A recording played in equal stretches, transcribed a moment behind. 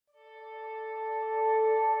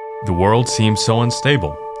The world seems so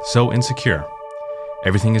unstable, so insecure.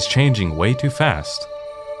 Everything is changing way too fast.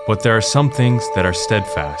 But there are some things that are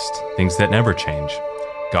steadfast, things that never change.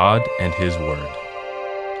 God and His Word.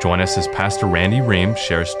 Join us as Pastor Randy Ream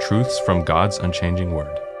shares truths from God's unchanging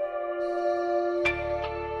Word.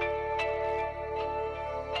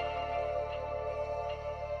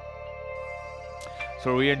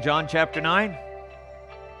 So are we in John chapter 9?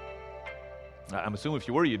 I'm assuming if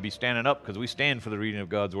you were, you'd be standing up because we stand for the reading of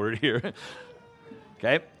God's Word here.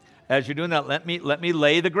 Okay? As you're doing that, let me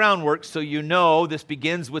lay the groundwork so you know this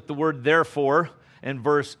begins with the word therefore in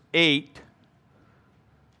verse 8.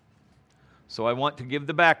 So I want to give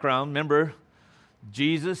the background. Remember,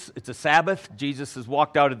 Jesus, it's a Sabbath. Jesus has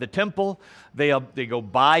walked out of the temple. They go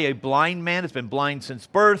by a blind man that's been blind since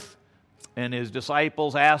birth. And his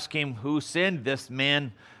disciples ask him, who sinned, this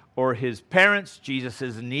man or his parents? Jesus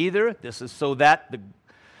says, neither. This is so that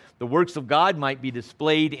the works of God might be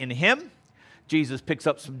displayed in him. Jesus picks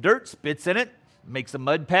up some dirt, spits in it, makes a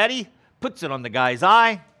mud patty, puts it on the guy's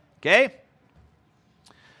eye, okay?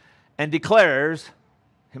 And declares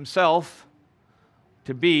himself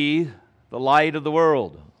to be the light of the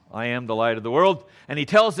world. I am the light of the world. And he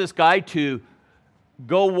tells this guy to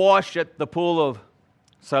go wash at the pool of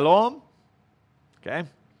Siloam, okay,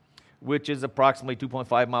 which is approximately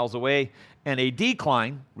 2.5 miles away, and a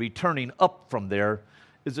decline, returning up from there,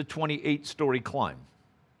 is a 28-story climb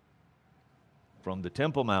from the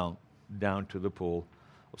Temple Mount down to the pool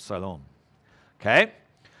of Siloam. Okay?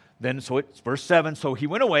 Then, so it's verse 7, so he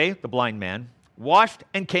went away, the blind man, washed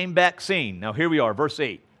and came back seeing. Now here we are, verse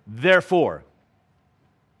 8. Therefore,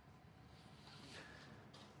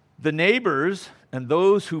 the neighbors and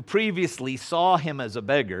those who previously saw him as a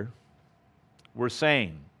beggar were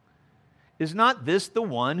saying, is not this the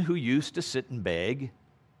one who used to sit and beg?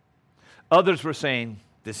 Others were saying,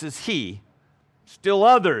 this is he. Still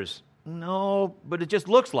others, no, but it just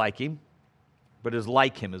looks like him. But is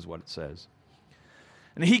like him is what it says.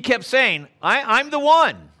 And he kept saying, I'm the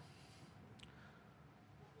one.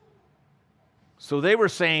 So they were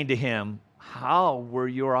saying to him, how were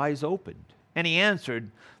your eyes opened? And he answered,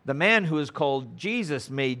 the man who is called Jesus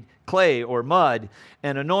made clay or mud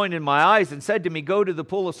and anointed my eyes and said to me, go to the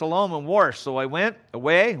pool of Siloam and wash. So I went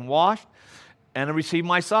away and washed and I received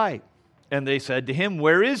my sight. And they said to him,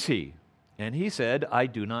 where is he? And he said, I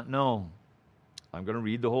do not know. I'm going to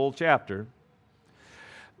read the whole chapter.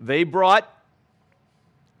 They brought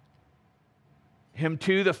him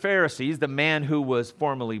to the Pharisees, the man who was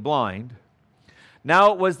formerly blind.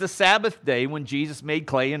 Now it was the Sabbath day when Jesus made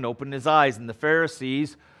clay and opened his eyes. And the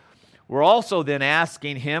Pharisees were also then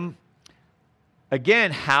asking him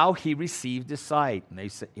again how he received his sight.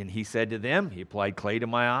 And he said to them, he applied clay to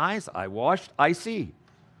my eyes, I washed, I see.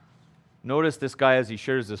 Notice this guy as he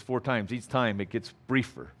shares this 4 times. Each time it gets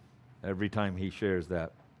briefer every time he shares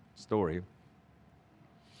that story.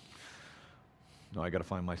 No, I got to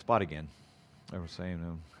find my spot again. I was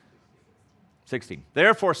saying 16.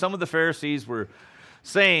 Therefore, some of the Pharisees were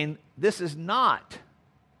saying, this is not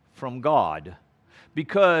from God,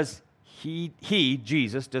 because he,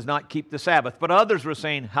 Jesus, does not keep the Sabbath. But others were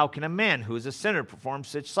saying, how can a man who is a sinner perform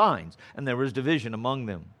such signs? And there was division among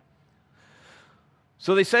them.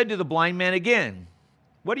 So they said to the blind man again,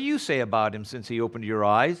 what do you say about him since he opened your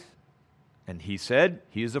eyes? And he said,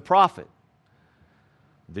 he is a prophet.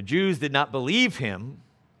 The Jews did not believe him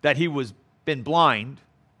that he was been blind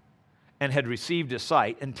and had received his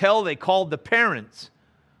sight until they called the parents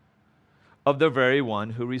of the very one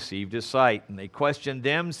who received his sight. And they questioned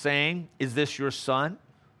them, saying, is this your son,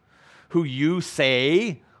 who you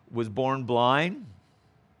say was born blind?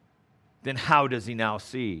 Then how does he now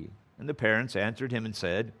see? And the parents answered him and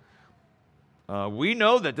said, we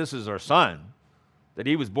know that this is our son, that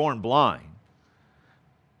he was born blind.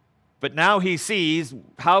 But now he sees,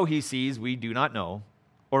 how he sees, we do not know,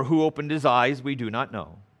 or who opened his eyes, we do not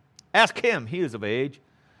know. Ask him, he is of age.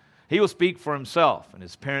 He will speak for himself. And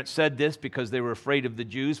his parents said this because they were afraid of the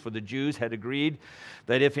Jews, for the Jews had agreed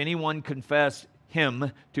that if anyone confessed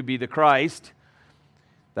him to be the Christ,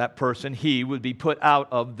 that person, he would be put out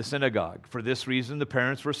of the synagogue. For this reason, the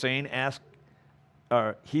parents were saying,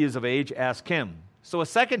 he is of age, ask him. So a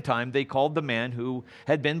second time they called the man who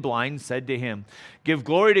had been blind and said to him, give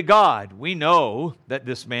glory to God. We know that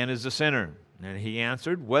this man is a sinner. And he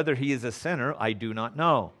answered, whether he is a sinner, I do not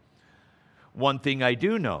know. One thing I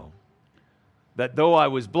do know, that though I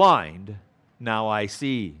was blind, now I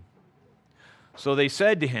see. So they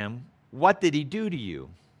said to him, what did he do to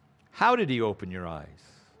you? How did he open your eyes?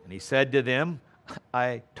 And he said to them,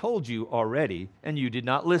 I told you already, and you did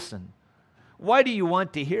not listen. Why do you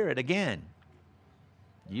want to hear it again?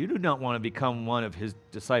 You do not want to become one of his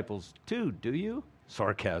disciples too, do you?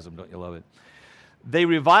 Sarcasm, don't you love it? They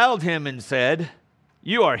reviled him and said,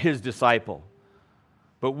 you are his disciple,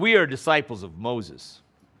 but we are disciples of Moses.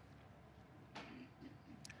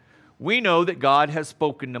 We know that God has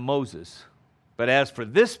spoken to Moses, but as for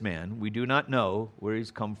this man, we do not know where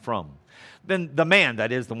he's come from. Then the man,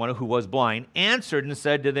 that is the one who was blind, answered and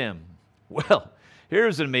said to them, well,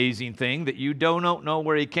 here's an amazing thing that you don't know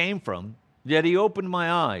where he came from, yet he opened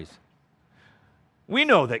my eyes. We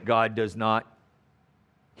know that God does not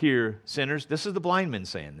hear sinners. This is the blind man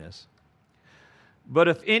saying this. But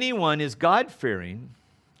if anyone is God-fearing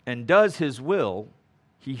and does his will,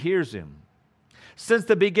 he hears him. Since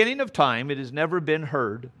the beginning of time, it has never been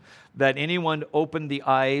heard that anyone opened the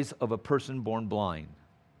eyes of a person born blind.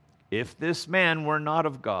 If this man were not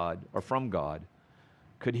of God or from God,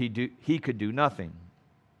 he could do nothing.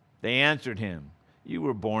 They answered him, you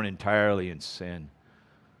were born entirely in sin,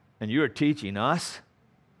 and you are teaching us?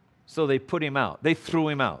 So they put him out. They threw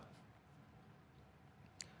him out.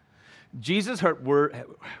 Jesus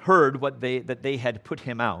heard that they had put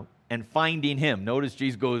him out, and finding him. Notice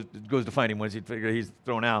Jesus goes to find him once he figures he's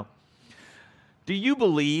thrown out. Do you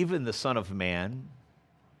believe in the Son of Man?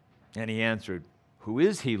 And he answered, who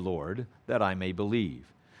is he, Lord, that I may believe?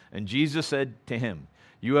 And Jesus said to him,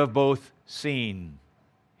 you have both seen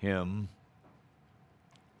him,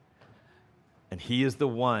 and he is the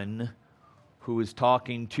one who is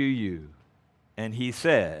talking to you. And he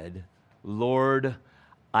said, Lord,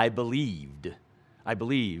 I believe.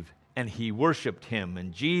 And he worshiped him.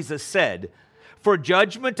 And Jesus said, for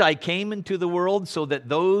judgment I came into the world so that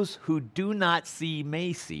those who do not see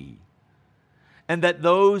may see, and that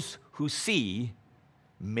those who see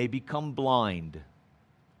may become blind.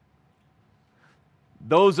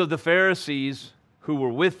 Those of the Pharisees who were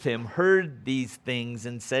with him heard these things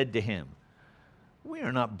and said to him, we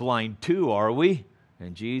are not blind too, are we?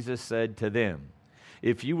 And Jesus said to them,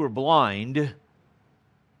 if you were blind,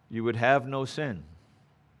 you would have no sin.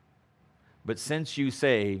 But since you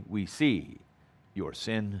say, we see, your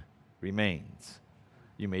sin remains.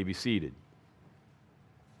 You may be seated.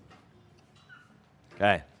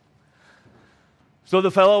 Okay. So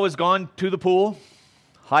the fellow has gone to the pool,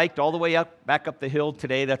 hiked all the way back up the hill.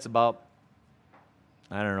 Today that's about,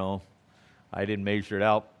 I don't know, I didn't measure it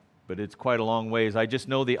out, but it's quite a long ways. I just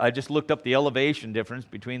looked up the elevation difference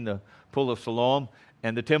between the Pool of Siloam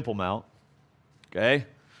and the Temple Mount. Okay?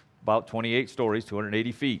 About 28 stories,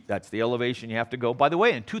 280 feet. That's the elevation you have to go. By the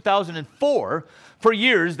way, in 2004, for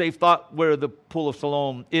years, they've thought where the Pool of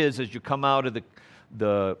Siloam is as you come out of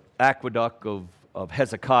the aqueduct of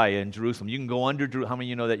Hezekiah in Jerusalem. You can go under, how many of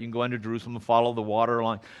you know that? You can go under Jerusalem and follow the water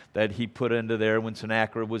line that he put into there when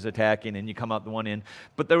Sennacherib was attacking, and you come out the one end.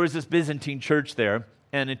 But there was this Byzantine church there,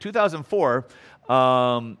 and in 2004,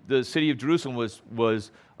 the city of Jerusalem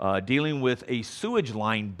was dealing with a sewage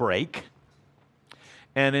line break.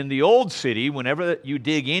 And in the old city, whenever you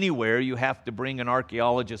dig anywhere, you have to bring an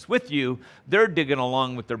archaeologist with you. They're digging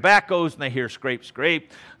along with their backhoes, and they hear scrape,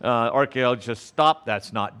 scrape. Archaeologists stop,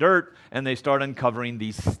 that's not dirt, and they start uncovering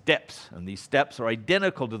these steps. And these steps are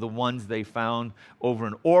identical to the ones they found over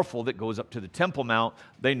in Orphle that goes up to the Temple Mount.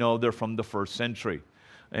 They know they're from the 1st century.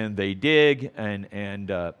 And they dig,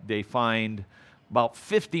 and they find about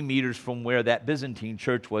 50 meters from where that Byzantine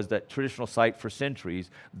church was, that traditional site for centuries,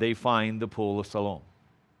 they find the Pool of Siloam.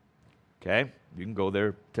 Okay? You can go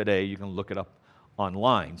there today. You can look it up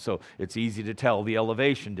online. So it's easy to tell the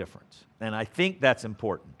elevation difference. And I think that's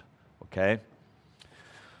important. Okay?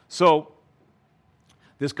 So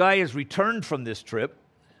this guy has returned from this trip.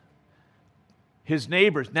 His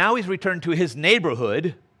neighbors, now he's returned to his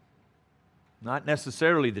neighborhood, not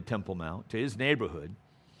necessarily the Temple Mount, to his neighborhood.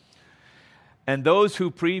 And those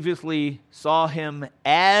who previously saw him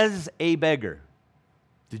as a beggar.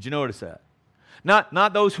 Did you notice that?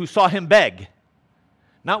 Not those who saw him beg.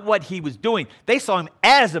 Not what he was doing. They saw him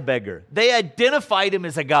as a beggar. They identified him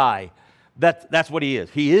as a guy. That's what he is.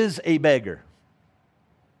 He is a beggar.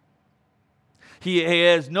 He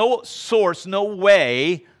has no source, no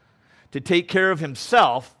way to take care of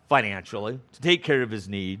himself financially, to take care of his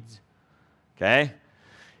needs. Okay?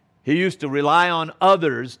 He used to rely on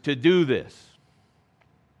others to do this.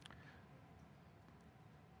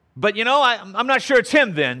 But you know, I'm not sure it's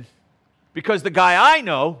him then. Because the guy I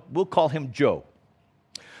know, we'll call him Joe.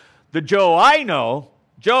 The Joe I know,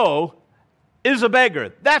 Joe, is a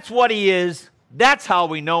beggar. That's what he is. That's how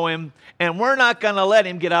we know him. And we're not going to let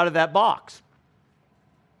him get out of that box.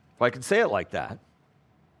 If I can say it like that.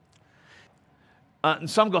 And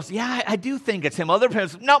some goes, yeah, I do think it's him. Other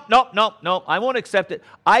parents, nope, I won't accept it.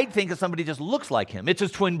 I think it's somebody just looks like him. It's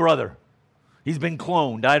his twin brother. He's been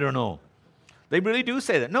cloned. I don't know. They really do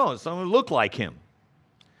say that. No, someone looked like him.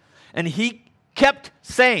 And he kept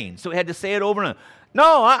saying, so he had to say it over and over.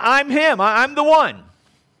 No, I'm him. I'm the one.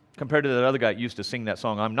 Compared to that other guy that used to sing that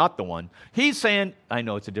song, I'm not the one. He's saying, I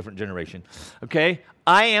know it's a different generation. Okay,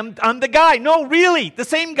 I'm the guy. No, really, the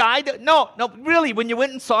same guy. No, really, when you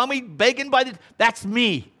went and saw me begging that's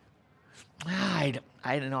me. I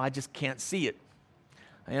don't know, I just can't see it.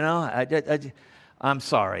 You know, I'm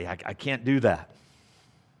sorry, I can't do that.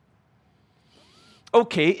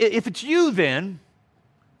 Okay, if it's you then,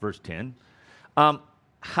 verse 10,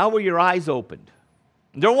 how were your eyes opened?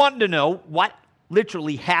 They're wanting to know what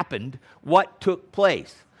literally happened, what took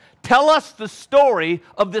place. Tell us the story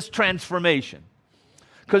of this transformation.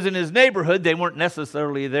 Because in his neighborhood, they weren't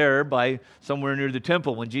necessarily there by somewhere near the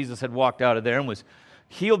temple when Jesus had walked out of there and was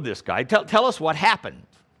healed this guy. Tell us what happened.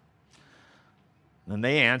 And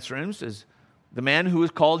they answer him, says, the man who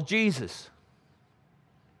is called Jesus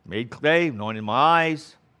made clay, anointed my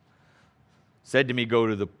eyes, said to me, go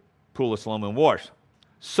to the pool of Siloam and wash.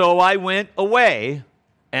 So I went away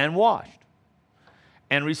and washed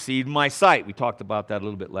and received my sight. We talked about that a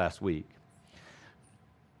little bit last week.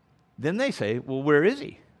 Then they say, well, where is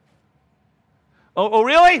he? Oh,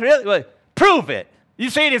 really? Really? Well, prove it. You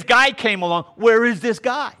say this guy came along. Where is this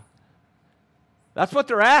guy? That's what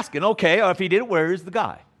they're asking. Okay, if he did it, where is the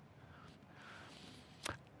guy?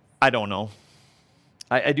 I don't know.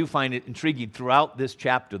 I do find it intriguing throughout this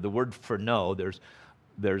chapter, the word for know,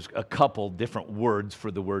 there's a couple different words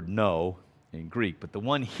for the word know in Greek, but the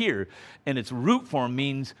one here in its root form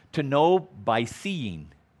means to know by seeing.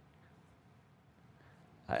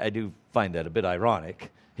 I do find that a bit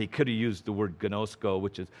ironic. He could have used the word gnosko,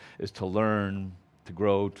 which is to learn, to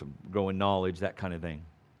grow in knowledge, that kind of thing.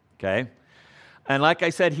 Okay? And like I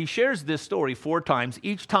said, he shares this story 4 times.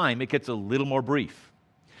 Each time it gets a little more brief.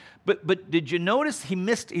 But did you notice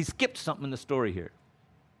he skipped something in the story here?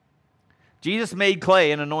 Jesus made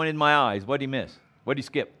clay and anointed my eyes. What did he miss? What did he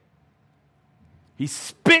skip? He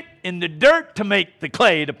spit in the dirt to make the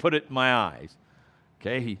clay to put it in my eyes.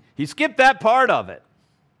 Okay, he skipped that part of it.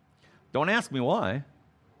 Don't ask me why.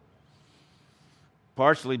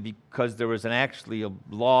 Partially because there was actually a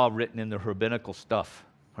law written in the rabbinical stuff.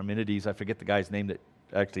 Parmenides, I forget the guy's name that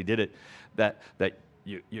actually did it, that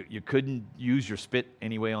you couldn't use your spit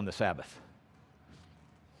anyway on the Sabbath.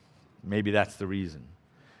 Maybe that's the reason.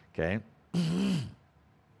 Okay?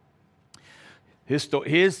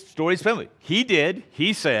 His story's family. He did,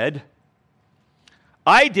 he said,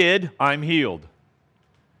 I did, I'm healed.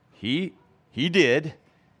 He did,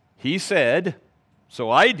 he said, so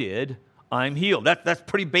I did, I'm healed. That's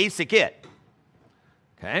pretty basic it.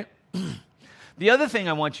 Okay? The other thing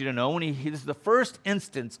I want you to know, this is the first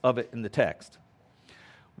instance of it in the text.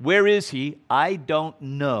 Where is he? I don't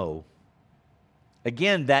know.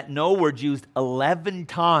 Again, that no word's used 11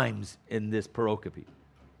 times in this pericope.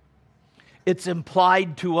 It's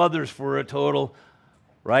implied to others for a total,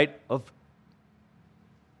 right, of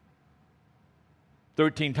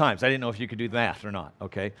 13 times. I didn't know if you could do the math or not,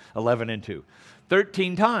 okay? 11 and 2.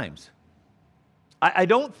 13 times. I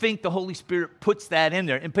don't think the Holy Spirit puts that in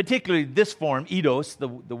there, and particularly this form, eidos,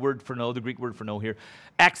 the word for know, the Greek word for know here,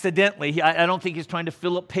 accidentally. I don't think he's trying to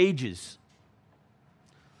fill up pages.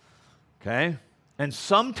 Okay? And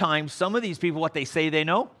sometimes some of these people, what they say they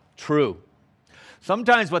know, true.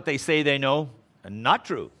 Sometimes what they say they know, not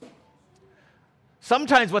true.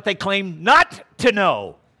 Sometimes what they claim not to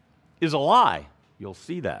know is a lie. You'll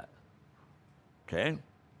see that. Okay?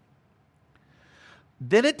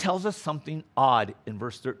 Then it tells us something odd in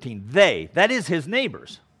verse 13. They, that is his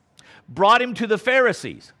neighbors, brought him to the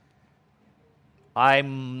Pharisees.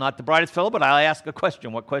 I'm not the brightest fellow, but I'll ask a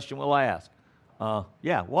question. What question will I ask?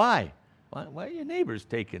 Why? Why are your neighbors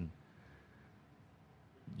taken?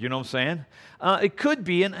 You know what I'm saying? It could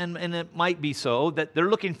be, and it might be so, that they're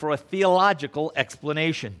looking for a theological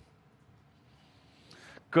explanation.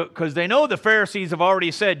 Because they know the Pharisees have already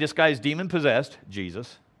said this guy's demon-possessed,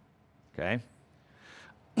 Jesus. Okay?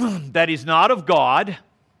 That he's not of God,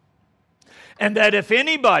 and that if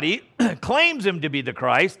anybody claims him to be the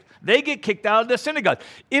Christ, they get kicked out of the synagogue.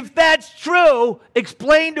 If that's true,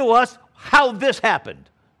 explain to us how this happened.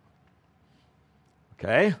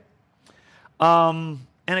 Okay? And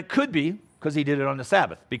it could be because he did it on the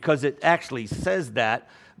Sabbath, because it actually says that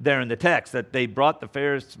there in the text, that they brought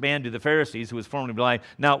the man to the Pharisees who was formerly blind.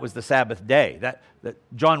 Now it was the Sabbath day. That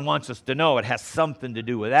John wants us to know it has something to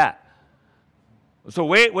do with that. So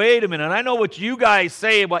wait a minute. I know what you guys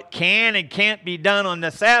say, what can and can't be done on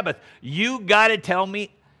the Sabbath. You got to tell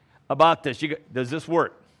me about this. Does this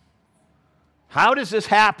work? How does this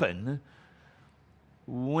happen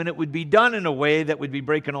when it would be done in a way that would be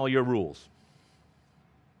breaking all your rules.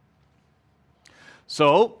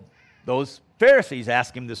 So those Pharisees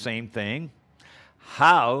asked him the same thing,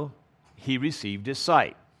 how he received his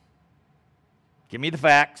sight. Give me the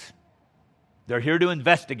facts. They're here to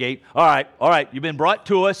investigate. All right, you've been brought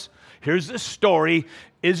to us. Here's the story.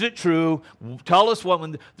 Is it true? Tell us what.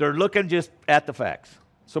 When they're looking just at the facts,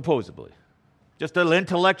 supposedly. Just an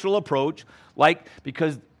intellectual approach,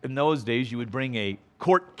 because in those days you would bring a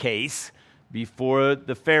court case before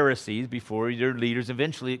the Pharisees, before your leaders.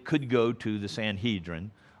 Eventually it could go to the Sanhedrin,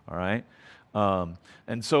 all right?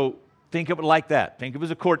 And so think of it like that. Think of it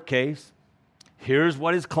as a court case. Here's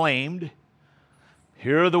what is claimed.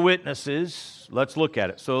 Here are the witnesses. Let's look at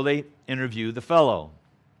it. So they interview the fellow.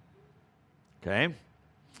 Okay?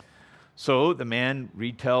 So the man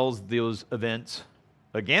retells those events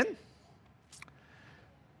again.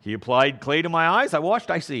 He applied clay to my eyes. I washed,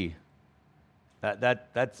 I see.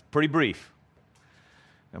 That's pretty brief.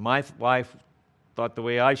 And my wife thought the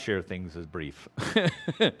way I share things is brief.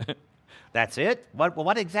 That's it?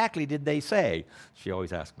 What exactly did they say? She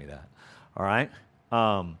always asks me that. All right?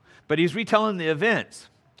 But he's retelling the events.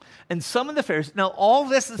 And some of the Pharisees, now all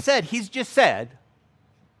this is said, he's just said,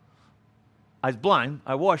 I was blind,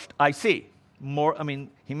 I washed, I see.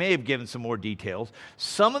 He may have given some more details.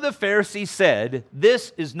 Some of the Pharisees said,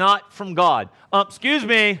 this is not from God. Excuse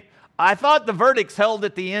me, I thought the verdict's held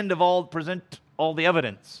at the end of present all the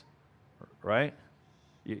evidence. Right?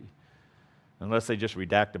 Unless they just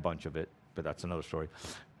redact a bunch of it, but that's another story.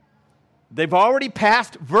 They've already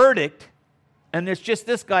passed verdict, and it's just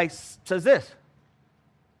this guy says this.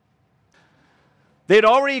 They'd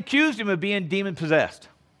already accused him of being demon-possessed.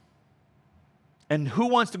 And who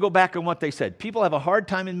wants to go back on what they said? People have a hard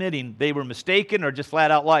time admitting they were mistaken or just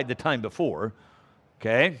flat out lied the time before.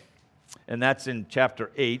 Okay? And that's in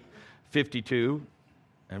chapter 8, 52,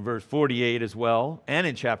 and verse 48 as well. And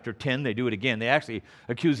in chapter 10, they do it again. They actually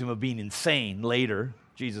accuse him of being insane later,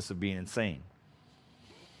 Jesus of being insane.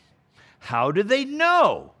 How do they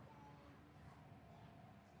know?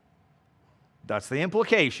 That's the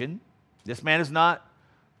implication. This man is not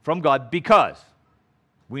from God because,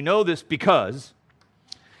 we know this because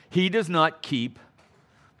he does not keep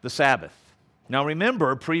the Sabbath. Now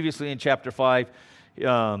remember, previously in chapter 5,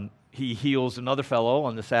 he heals another fellow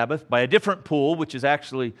on the Sabbath by a different pool, which is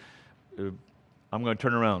actually, I'm going to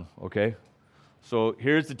turn around, okay? So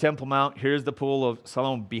here's the Temple Mount, here's the pool of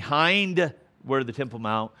Siloam. Behind where the Temple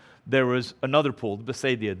Mount, there was another pool, the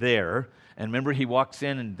Bethsaida there. And remember, he walks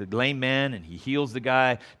in, and the lame man, and he heals the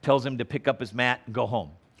guy, tells him to pick up his mat and go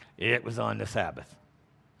home. It was on the Sabbath.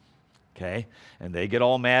 Okay? And they get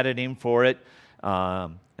all mad at him for it,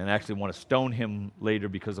 and actually want to stone him later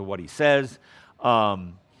because of what he says.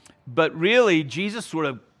 But really, Jesus sort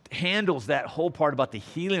of handles that whole part about the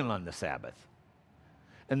healing on the Sabbath.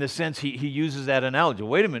 In the sense, he uses that analogy.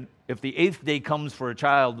 Wait a minute, if the 8th day comes for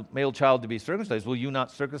a male child to be circumcised, will you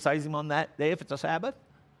not circumcise him on that day if it's a Sabbath?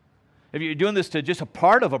 If you're doing this to just a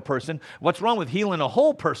part of a person, what's wrong with healing a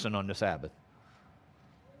whole person on the Sabbath?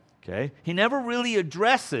 Okay? He never really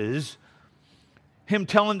addresses him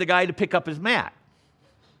telling the guy to pick up his mat.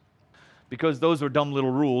 Because those are dumb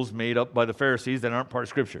little rules made up by the Pharisees that aren't part of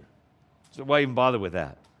Scripture. So why even bother with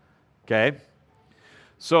that? Okay?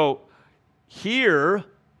 So here,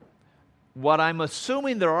 what I'm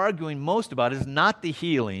assuming they're arguing most about is not the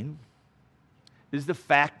healing, is the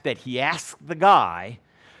fact that he asked the guy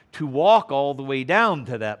to walk all the way down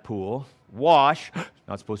to that pool, wash.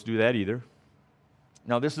 Not supposed to do that either.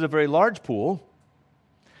 Now, this is a very large pool.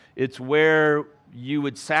 It's where you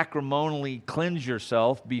would sacramentally cleanse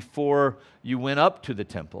yourself before you went up to the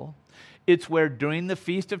temple. It's where during the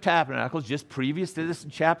Feast of Tabernacles, just previous to this in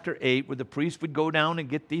chapter 8, where the priest would go down and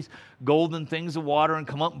get these golden things of water and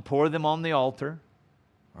come up and pour them on the altar.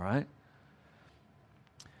 All right?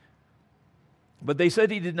 But they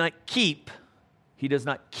said he does not keep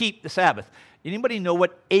the Sabbath. Anybody know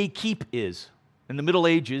what a keep is? In the Middle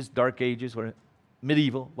Ages, Dark Ages,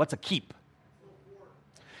 medieval, what's a keep?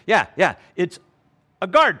 Yeah, it's a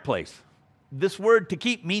guard place. This word to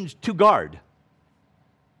keep means to guard.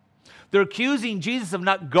 They're accusing Jesus of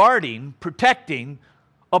not guarding, protecting,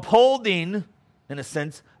 upholding, in a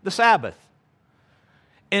sense, the Sabbath.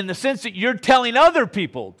 In the sense that you're telling other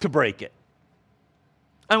people to break it.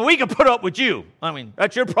 I mean, we can put up with you. I mean,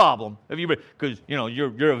 that's your problem. Because,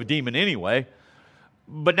 you're a demon anyway.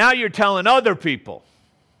 But now you're telling other people.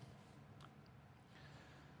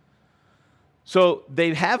 So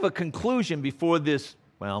they have a conclusion before this,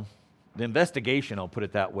 the investigation, I'll put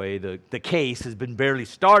it that way, the case has been barely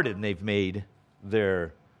started and they've made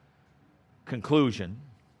their conclusion.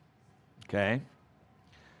 Okay?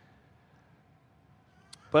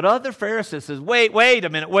 But other Pharisees says, wait a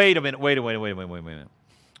minute.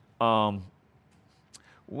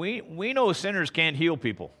 We know sinners can't heal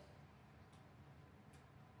people.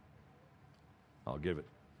 I'll give it.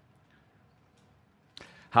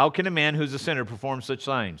 How can a man who's a sinner perform such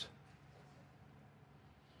signs?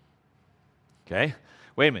 Okay,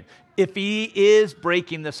 wait a minute. If he is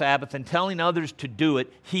breaking the Sabbath and telling others to do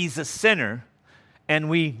it, he's a sinner, and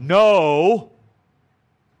we know,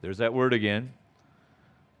 there's that word again,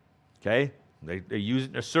 okay? They use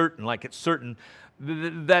it certain, like it's certain,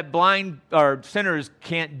 that blind or sinners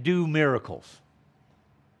can't do miracles.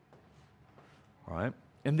 All right?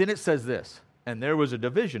 And then it says this, and there was a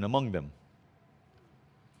division among them.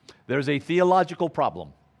 There's a theological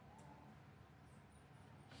problem.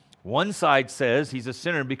 One side says he's a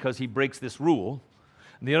sinner because he breaks this rule.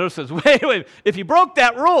 And the other says, wait, if he broke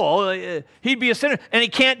that rule, he'd be a sinner, and he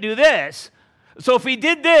can't do this. So if he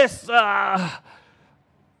did this,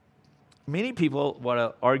 many people want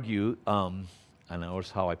to argue, I know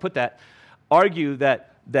how I put that, argue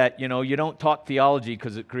that you don't talk theology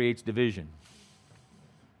because it creates division.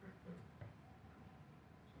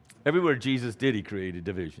 Everywhere Jesus did, he created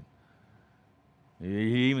division.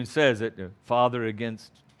 He even says that father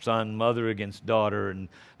against son, mother against daughter, and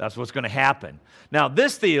that's what's going to happen. Now,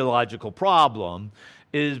 this theological problem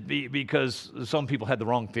is because some people had the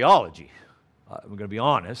wrong theology. We're going to be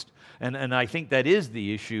honest. And I think that is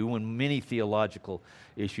the issue when many theological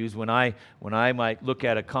issues. When I might look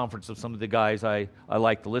at a conference of some of the guys I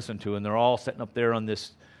like to listen to, and they're all sitting up there on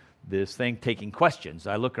this thing taking questions.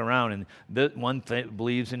 I look around, and one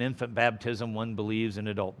believes in infant baptism, one believes in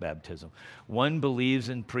adult baptism. One believes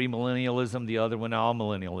in premillennialism, the other one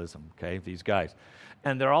amillennialism, okay, these guys.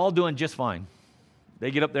 And they're all doing just fine.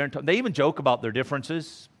 They get up there and they even joke about their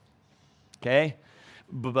differences, okay?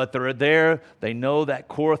 But they're there, they know that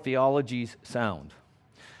core theology's sound.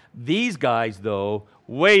 These guys, though,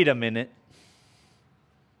 wait a minute.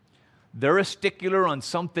 They're a stickler on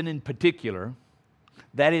something in particular.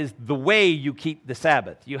 That is the way you keep the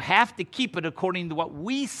Sabbath. You have to keep it according to what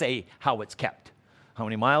we say how it's kept. How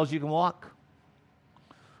many miles you can walk.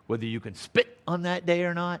 Whether you can spit on that day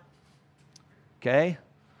or not. Okay?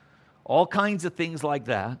 All kinds of things like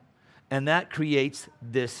that. And that creates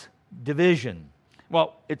this division.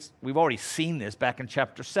 Well, we've already seen this back in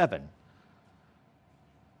chapter 7.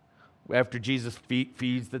 After Jesus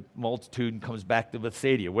feeds the multitude and comes back to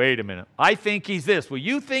Bethsaida. Wait a minute. I think he's this. Well,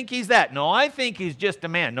 you think he's that. No, I think he's just a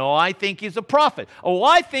man. No, I think he's a prophet. Oh,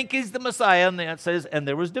 I think he's the Messiah. And that says, and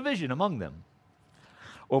there was division among them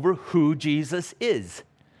over who Jesus is.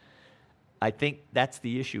 I think that's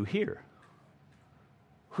the issue here.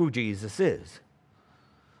 Who Jesus is.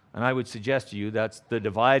 And I would suggest to you that's the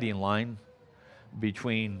dividing line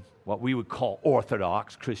between what we would call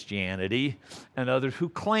Orthodox Christianity and others who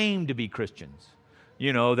claim to be Christians.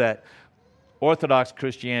 You know, that Orthodox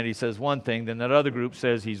Christianity says one thing, then that other group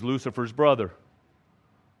says he's Lucifer's brother.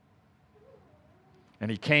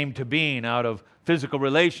 And he came to being out of physical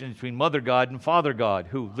relations between Mother God and Father God,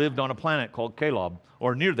 who lived on a planet called Caleb,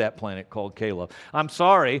 or near that planet called Caleb. I'm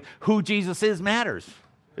sorry, who Jesus is matters.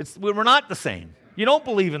 We're not the same. You don't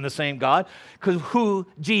believe in the same God, because who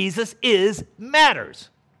Jesus is matters.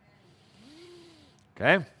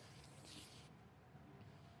 Okay?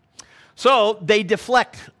 So they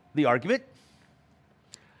deflect the argument.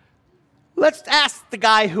 Let's ask the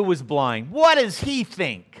guy who was blind. What does he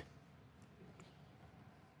think?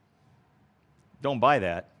 Don't buy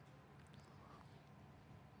that.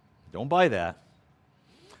 Don't buy that.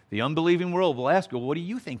 The unbelieving world will ask you, what do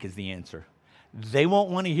you think is the answer? They won't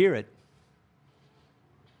want to hear it.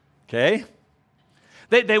 Okay?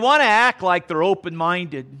 They want to act like they're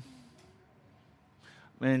open-minded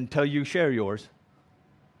until you share yours.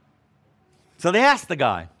 So they asked the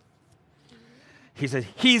guy. He said,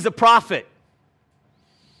 he's a prophet.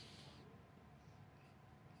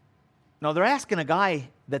 Now they're asking a guy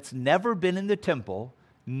that's never been in the temple,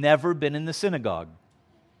 never been in the synagogue.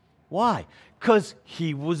 Why? Because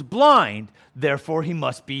he was blind, therefore he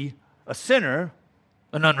must be a sinner,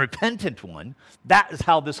 an unrepentant one. That is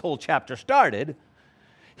how this whole chapter started.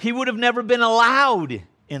 He would have never been allowed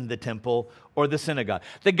in the temple or the synagogue.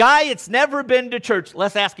 The guy that's never been to church,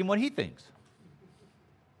 let's ask him what he thinks.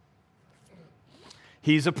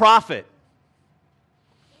 He's a prophet.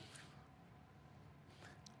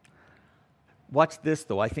 Watch this,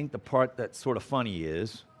 though. I think the part that's sort of funny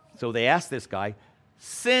is, so they asked this guy,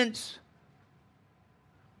 since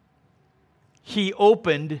he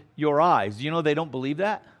opened your eyes. You know they don't believe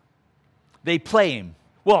that? They play him.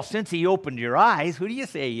 Well, since he opened your eyes, who do you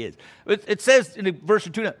say he is? It says in verse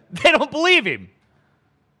 2, they don't believe him.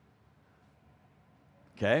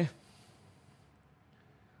 Okay?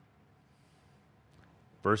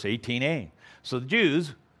 Verse 18a. So the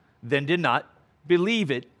Jews then did not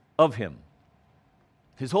believe it of him.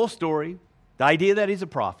 His whole story, the idea that he's a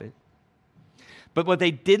prophet. But what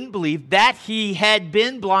they didn't believe, that he had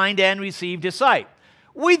been blind and received his sight.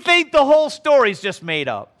 We think the whole story's just made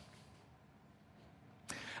up.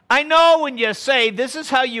 I know when you say this is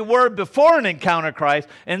how you were before an encounter Christ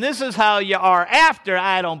and this is how you are after,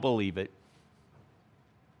 I don't believe it.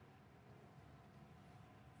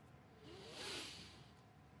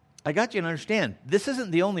 I got you to understand, this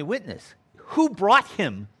isn't the only witness. Who brought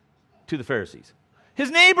him to the Pharisees?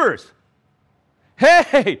 His neighbors.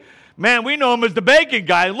 Hey, man, we know him as the begging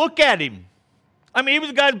guy. Look at him. I mean, he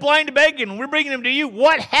was a guy blind to begging, and we're bringing him to you.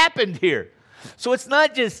 What happened here? So it's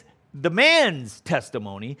not just the man's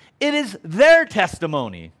testimony, it is their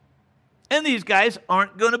testimony. And these guys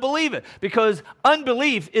aren't going to believe it because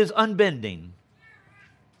unbelief is unbending.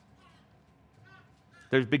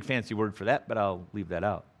 There's a big fancy word for that, but I'll leave that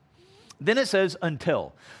out. Then it says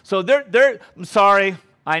until. So I'm sorry,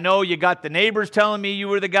 I know you got the neighbors telling me you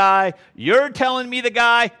were the guy. You're telling me the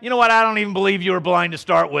guy. You know what? I don't even believe you were blind to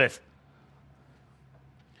start with.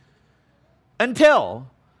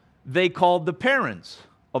 Until they called the parents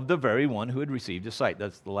of the very one who had received his sight.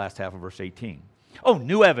 That's the last half of verse 18. Oh,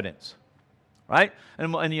 new evidence, right?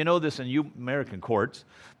 And you know this in you American courts,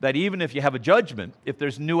 that even if you have a judgment, if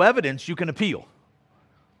there's new evidence, you can appeal.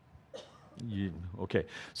 Okay,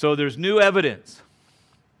 so there's new evidence.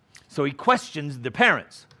 So he questions the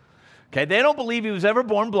parents. Okay, they don't believe he was ever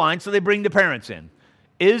born blind, so they bring the parents in.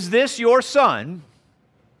 Is this your son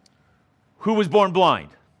who was born blind?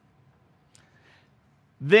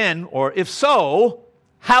 Then, or if so,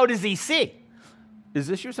 how does he see? Is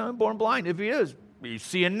this your son born blind? If he is, he's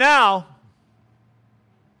seeing now.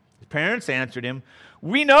 His parents answered him,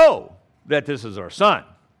 we know that this is our son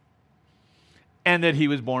and that he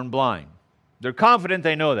was born blind. They're confident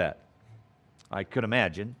they know that. I could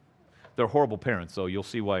imagine. They're horrible parents, though. You'll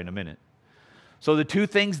see why in a minute. So the two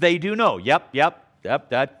things they do know. Yep,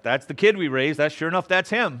 that's the kid we raised. That's sure enough,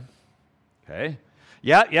 that's him. Okay.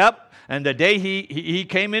 Yep. And the day he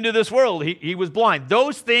came into this world, he was blind.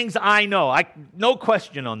 Those things I know. No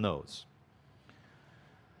question on those.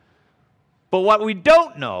 But what we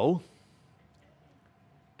don't know,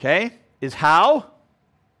 okay, is how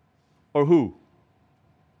or who.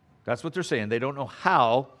 That's what they're saying. They don't know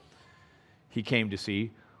how he came to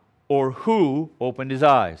see or who opened his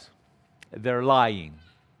eyes. They're lying.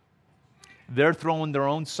 They're throwing their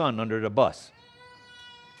own son under the bus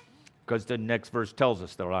because the next verse tells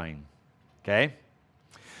us they're lying. Okay?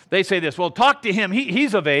 They say this, well, talk to him.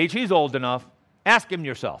 He's of age. He's old enough. Ask him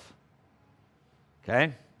yourself.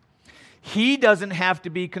 Okay? He doesn't have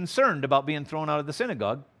to be concerned about being thrown out of the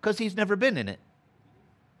synagogue because he's never been in it.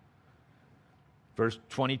 Verse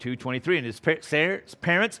 22, 23, and his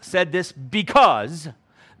parents said this because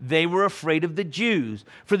they were afraid of the Jews.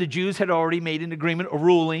 For the Jews had already made an agreement, a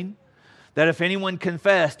ruling, that if anyone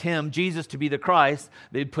confessed him, Jesus, to be the Christ,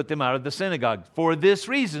 they'd put them out of the synagogue. For this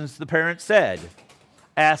reason, the parents said,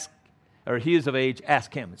 he is of age,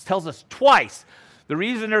 ask him. It tells us twice. The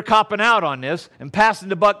reason they're copping out on this and passing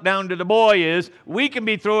the buck down to the boy is, we can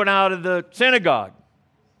be thrown out of the synagogue.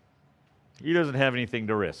 He doesn't have anything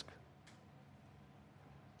to risk.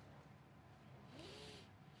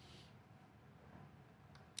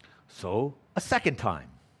 So, a second time,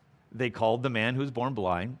 they called the man who was born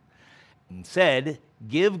blind and said,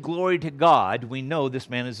 give glory to God. We know this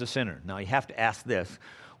man is a sinner. Now, you have to ask this.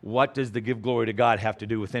 What does the give glory to God have to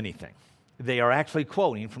do with anything? They are actually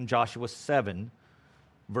quoting from Joshua 7,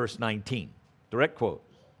 verse 19. Direct quote.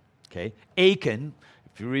 Okay. Achan,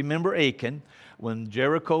 if you remember Achan, when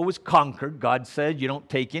Jericho was conquered, God said, you don't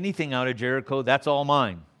take anything out of Jericho. That's all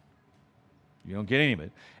mine. You don't get any of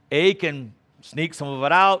it. Achan sneaks some of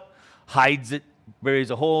it out, hides it,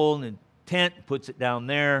 buries a hole in the tent, puts it down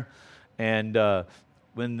there. And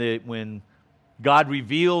when God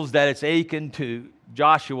reveals that it's Achan to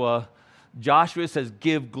Joshua, Joshua says,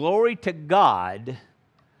 give glory to God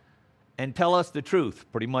and tell us the truth.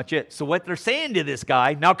 Pretty much it. So what they're saying to this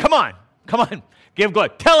guy, now come on, give glory.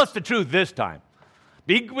 Tell us the truth this time.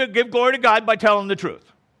 Give glory to God by telling the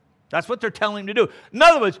truth. That's what they're telling him to do. In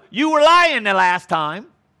other words, you were lying the last time.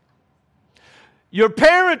 Your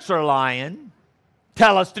parents are lying.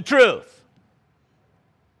 Tell us the truth.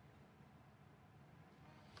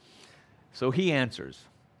 So he answers,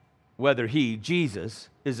 whether he, Jesus,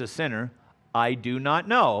 is a sinner, I do not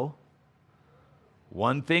know.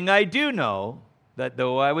 One thing I do know, that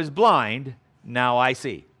though I was blind, now I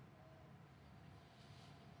see.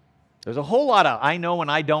 There's a whole lot of I know and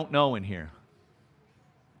I don't know in here.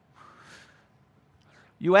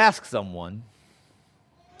 You ask someone,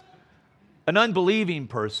 an unbelieving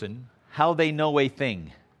person, how they know a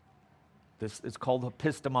thing. This is called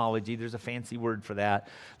epistemology. There's a fancy word for that.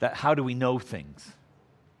 That how do we know things?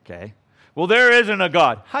 Okay. Well, there isn't a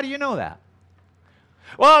God. How do you know that?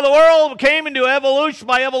 Well, the world came into evolution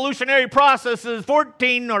by evolutionary processes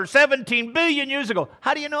 14 or 17 billion years ago.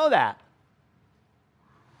 How do you know that?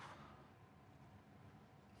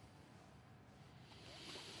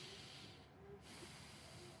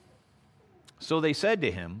 So they said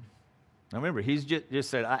to him, now remember, he's just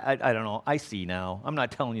said, I don't know, I see now. I'm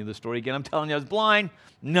not telling you the story again. I'm telling you I was blind.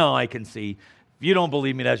 No, I can see. If you don't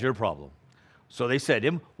believe me, that's your problem. So they said to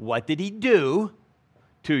him, what did he do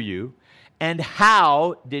to you? And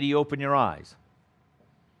how did he open your eyes?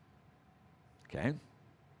 Okay.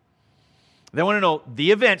 They want to know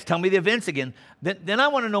the events. Tell me the events again. Then I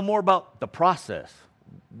want to know more about the process.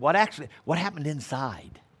 What happened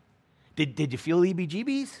inside? Did you feel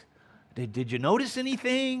EBGBs? Did you notice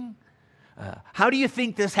anything? How do you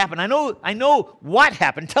think this happened? I know what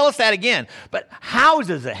happened. Tell us that again. But how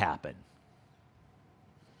does it happen?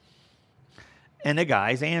 And the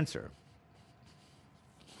guys answer.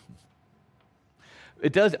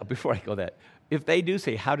 It does, before I go that, if they do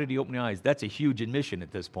say, how did he open your eyes? That's a huge admission at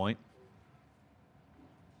this point.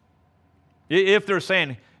 If they're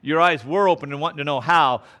saying your eyes were open and wanting to know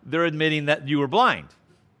how, they're admitting that you were blind.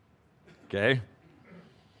 Okay?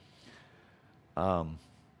 I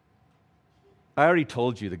already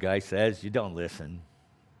told you, the guy says, you don't listen.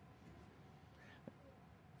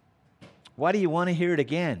 Why do you want to hear it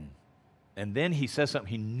again? And then he says something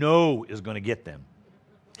he knows is going to get them.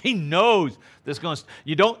 He knows this going to,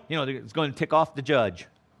 it's going to tick off the judge.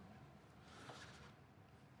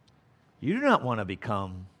 You do not want to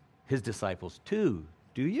become his disciples too,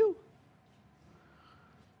 do you?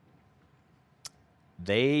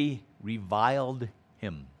 They reviled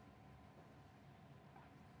him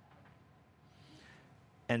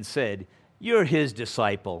and said, you're his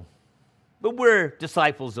disciple, but we're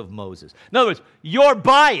disciples of Moses. In other words, you're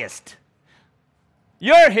biased.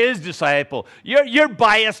 You're his disciple. You're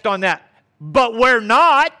biased on that, but we're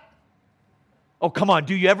not. Oh, come on.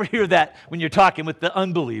 Do you ever hear that when you're talking with the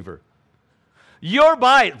unbeliever? You're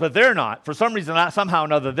biased, but they're not. For some reason, somehow or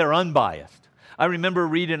another, they're unbiased. I remember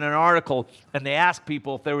reading an article, and they asked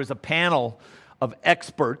people if there was a panel of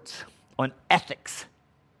experts on ethics.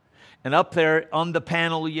 And up there on the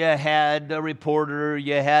panel, you had a reporter,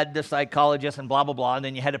 you had the psychologist, and blah, blah, blah, and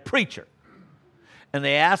then you had a preacher. And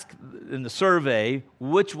they asked in the survey,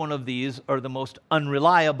 which one of these are the most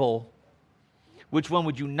unreliable? Which one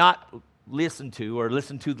would you not listen to or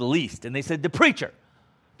listen to the least? And they said the preacher,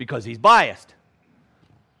 because he's biased.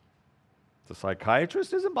 The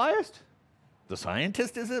psychiatrist isn't biased. The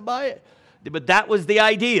scientist isn't biased. But that was the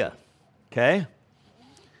idea, okay?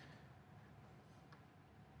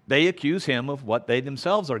 They accuse him of what they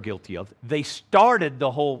themselves are guilty of. They started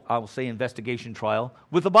the whole, I will say, investigation trial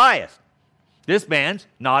with a bias. This man's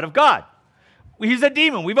not of God. He's a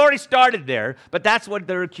demon. We've already started there, but that's what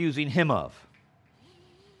they're accusing him of.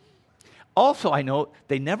 Also, I know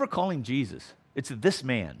they never call him Jesus. It's this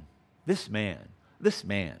man, this man, this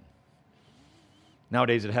man.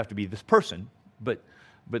 Nowadays, it'd have to be this person, but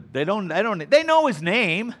they know his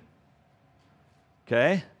name.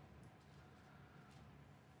 Okay?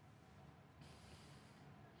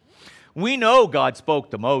 We know God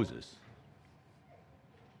spoke to Moses.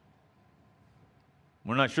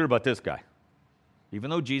 We're not sure about this guy. Even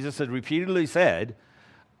though Jesus had repeatedly said,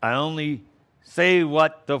 I only say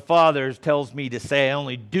what the Father tells me to say. I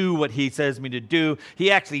only do what he says me to do. He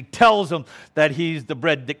actually tells them that he's the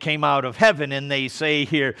bread that came out of heaven. And they say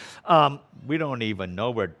here, we don't even know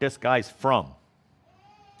where this guy's from.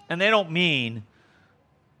 And they don't mean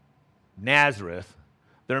Nazareth.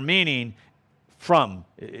 They're meaning from.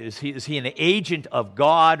 Is he an agent of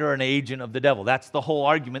God or an agent of the devil? That's the whole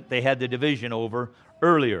argument they had the division over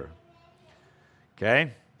earlier.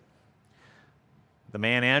 Okay? The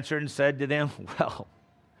man answered and said to them, well,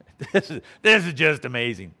 this is just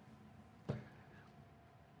amazing.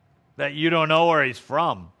 That you don't know where he's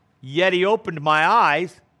from. Yet he opened my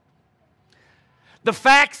eyes. The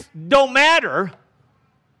facts don't matter.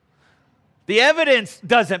 The evidence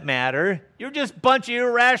doesn't matter. You're just a bunch of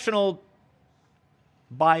irrational,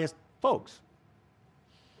 biased folks.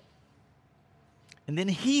 And then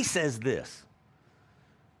he says this.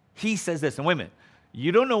 He says this, and wait a minute.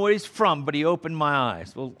 You don't know where he's from, but he opened my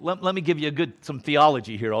eyes. Well, let me give you some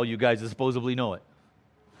theology here, all you guys that supposedly know it.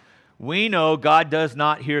 We know God does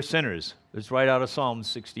not hear sinners. It's right out of Psalm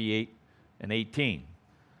 68 and 18.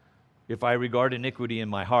 If I regard iniquity in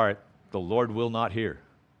my heart, the Lord will not hear.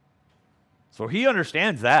 So he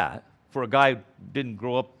understands that for a guy who didn't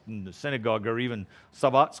grow up in the synagogue or even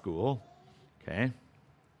Sabbat school. Okay?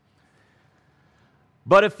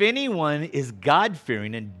 But if anyone is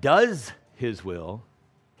God-fearing and does his will,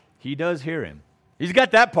 he does hear him. He's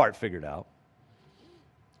got that part figured out.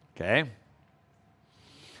 Okay?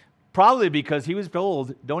 Probably because he was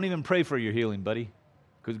told, don't even pray for your healing, buddy,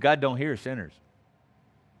 because God don't hear sinners.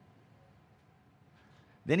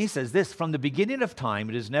 Then he says this, from the beginning of time,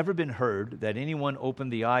 it has never been heard that anyone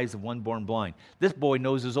opened the eyes of one born blind. This boy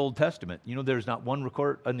knows his Old Testament. You know there's not one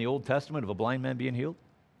record in the Old Testament of a blind man being healed?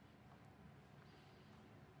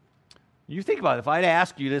 You think about it. If I'd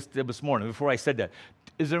asked you this morning, before I said that,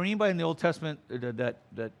 is there anybody in the Old Testament that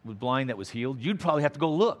was blind that was healed? You'd probably have to go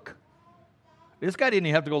look. This guy didn't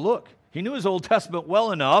even have to go look. He knew his Old Testament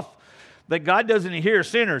well enough that God doesn't hear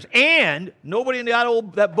sinners. And nobody in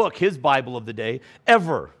that book, his Bible of the day,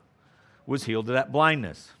 ever was healed of that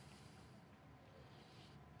blindness.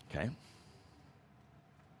 Okay?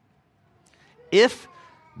 If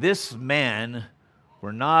this man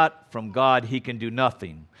were not from God, he can do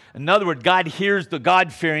nothing. In other words, God hears the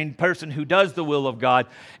God-fearing person who does the will of God,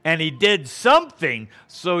 and he did something,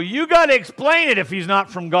 so you got to explain it if he's not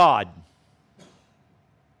from God.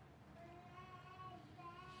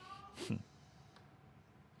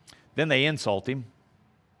 Then they insult him.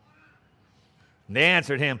 They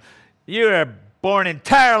answered him, you are born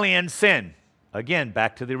entirely in sin. Again,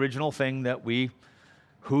 back to the original thing that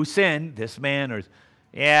who sinned, this man, or,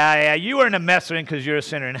 yeah, you are in a mess because you're a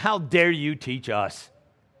sinner, and how dare you teach us?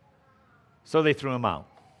 So they threw him out.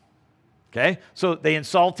 Okay? So they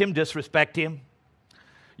insult him, disrespect him.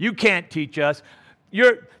 You can't teach us.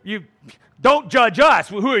 You don't judge us.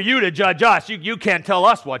 Who are you to judge us? You can't tell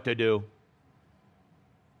us what to do.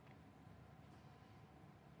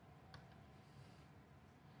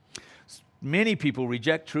 Many people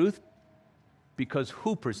reject truth because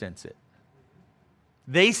who presents it?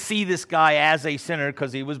 They see this guy as a sinner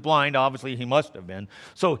because he was blind. Obviously, he must have been.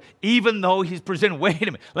 So even though he's presented, wait a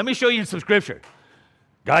minute, let me show you in some scripture.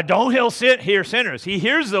 God don't hear sinners. He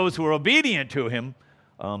hears those who are obedient to him.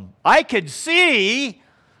 I could see,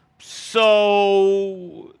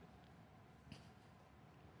 so...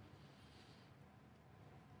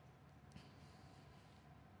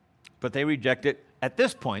 But they reject it. At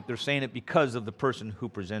this point, they're saying it because of the person who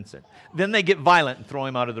presents it. Then they get violent and throw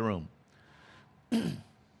him out of the room.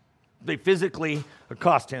 They physically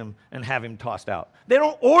accost him and have him tossed out. They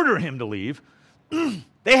don't order him to leave.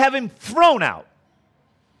 They have him thrown out.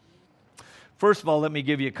 First of all, let me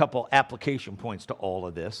give you a couple application points to all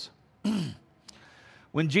of this.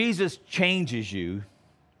 When Jesus changes you,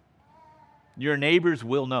 your neighbors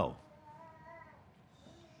will know.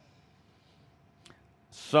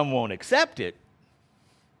 Some won't accept it.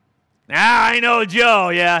 I know Joe,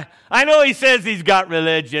 yeah. I know he says he's got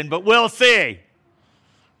religion, but we'll see.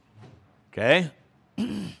 Okay?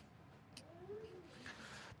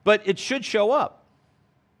 But it should show up.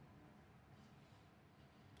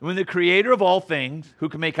 When the creator of all things, who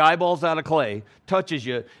can make eyeballs out of clay, touches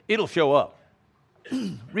you, it'll show up.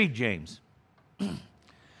 Read James.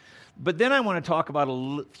 But then I want to talk about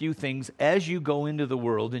a few things as you go into the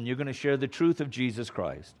world and you're going to share the truth of Jesus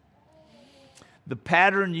Christ. The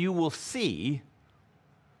pattern you will see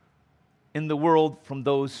in the world from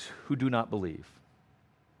those who do not believe.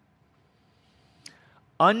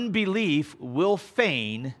 Unbelief will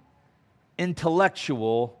feign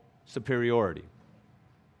intellectual superiority.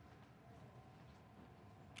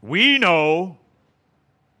 We know.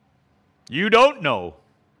 You don't know.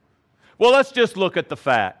 Well, let's just look at the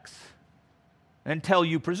facts until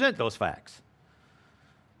you present those facts.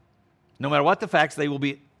 No matter what the facts, they will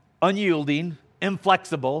be unyielding,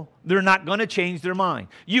 inflexible. They're not going to change their mind.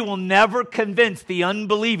 You will never convince the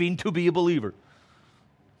unbelieving to be a believer.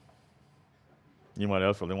 You might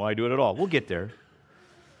ask, well, then why do it at all? We'll get there.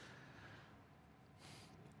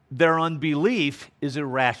 Their unbelief is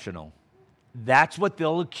irrational. That's what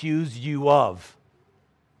they'll accuse you of.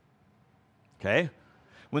 Okay?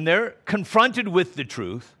 When they're confronted with the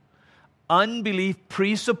truth, unbelief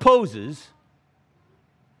presupposes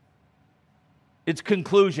its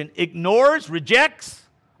conclusion, ignores, rejects,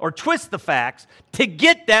 or twists the facts to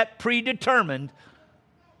get that predetermined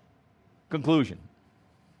conclusion.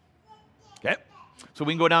 Okay? So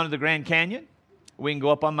we can go down to the Grand Canyon. We can go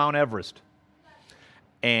up on Mount Everest.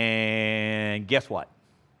 And guess what?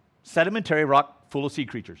 Sedimentary rock full of sea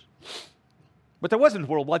creatures. But there wasn't a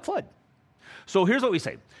worldwide flood. So here's what we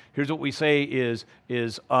say. Here's what we say is we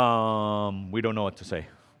don't know what to say.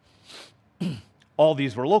 All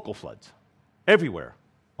these were local floods. Everywhere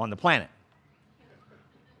on the planet.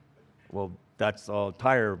 Well, that's the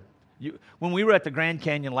entire When we were at the Grand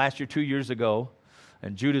Canyon last year, 2 years ago,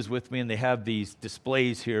 and Judah's with me, and they have these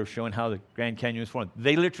displays here showing how the Grand Canyon was formed.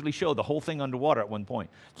 They literally show the whole thing underwater at one point.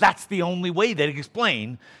 That's the only way they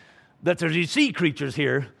explain that there's these sea creatures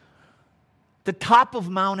here. The top of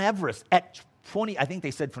Mount Everest at 20, I think they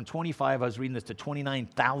said from 25, I was reading this, to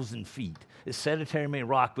 29,000 feet is sedimentary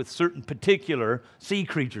rock with certain particular sea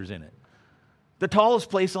creatures in it. The tallest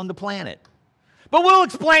place on the planet. But we'll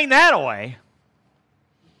explain that away.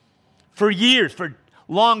 For years, for a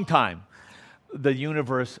long time, the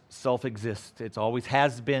universe self-exists. It always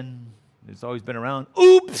has been. It's always been around.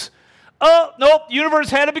 Oops! Oh, nope, the universe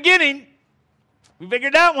had a beginning. We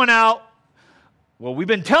figured that one out. Well, we've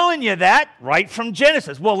been telling you that right from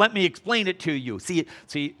Genesis. Well, let me explain it to you. See,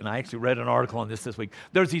 and I actually read an article on this week.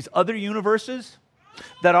 There's these other universes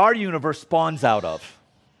that our universe spawns out of.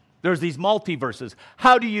 There's these multiverses.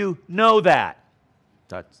 How do you know that?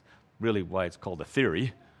 That's really why it's called a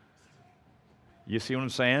theory. You see what I'm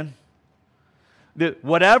saying?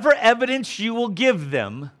 Whatever evidence you will give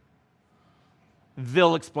them,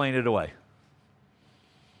 they'll explain it away.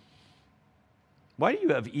 Why do you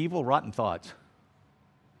have evil, rotten thoughts?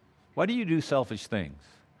 Why do you do selfish things?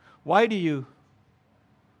 Why do you...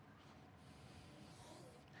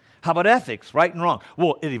 How about ethics, right and wrong?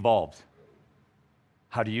 Well, it evolves.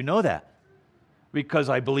 How do you know that? Because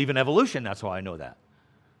I believe in evolution, that's how I know that.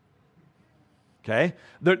 Okay?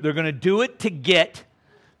 They're going to do it to get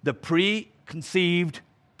the preconceived,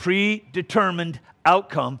 predetermined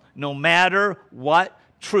outcome, no matter what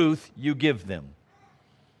truth you give them.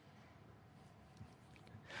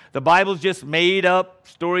 The Bible's just made up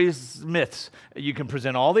stories, myths. You can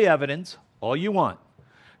present all the evidence, all you want.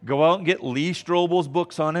 Go out and get Lee Strobel's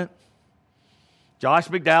books on it, Josh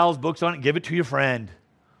McDowell's books on it, give it to your friend.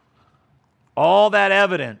 All that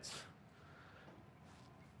evidence.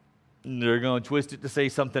 And they're going to twist it to say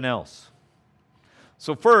something else.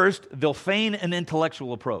 So first, they'll feign an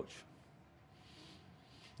intellectual approach.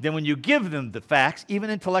 Then when you give them the facts, even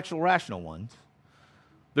intellectual, rational ones,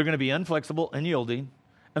 they're going to be inflexible and yielding,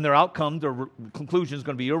 and their outcome, their conclusion is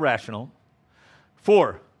going to be irrational.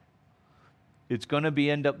 4, it's going to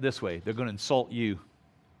end up this way. They're going to insult you.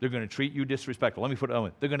 They're going to treat you disrespectful. Let me put it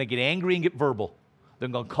on. They're going to get angry and get verbal. They're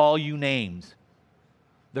going to call you names.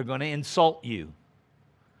 They're going to insult you.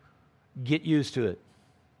 Get used to it.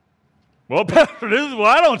 Well, Pastor, this is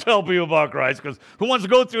why I don't tell people about Christ, because who wants to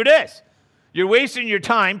go through this? You're wasting your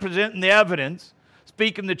time presenting the evidence,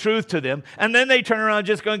 speaking the truth to them, and then they turn around and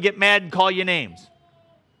just going to get mad and call you names.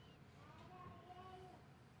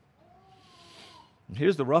 And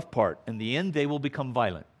here's the rough part. In the end, they will become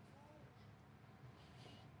violent.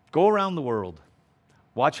 Go around the world.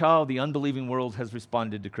 Watch how the unbelieving world has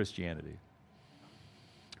responded to Christianity.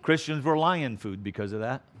 Christians were lion food because of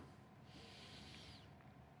that.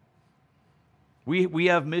 We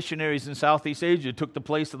have missionaries in Southeast Asia who took the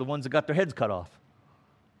place of the ones that got their heads cut off.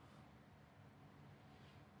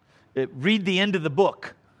 Read the end of the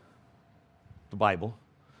book, the Bible.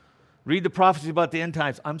 Read the prophecy about the end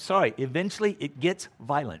times. I'm sorry, eventually it gets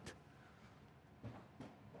violent.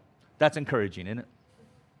 That's encouraging, isn't it?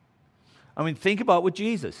 I mean, think about with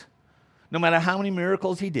Jesus. No matter how many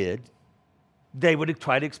miracles he did, they would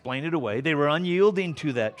try to explain it away. They were unyielding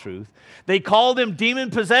to that truth. They called him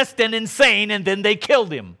demon-possessed and insane, and then they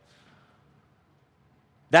killed him.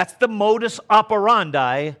 That's the modus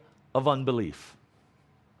operandi of unbelief.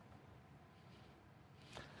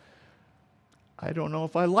 I don't know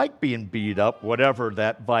if I like being beat up, whatever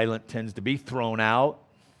that violent tends to be, thrown out.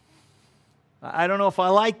 I don't know if I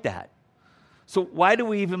like that. So why do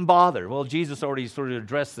we even bother? Well, Jesus already sort of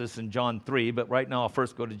addressed this in John 3, but right now I'll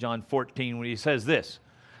first go to John 14 when he says this.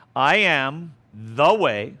 I am the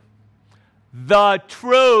way, the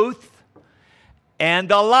truth, and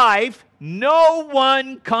the life. No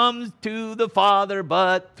one comes to the Father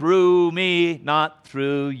but through me, not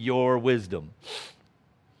through your wisdom.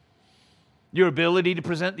 Your ability to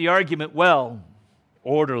present the argument well,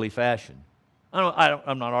 orderly fashion.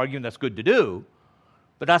 I'm not arguing that's good to do,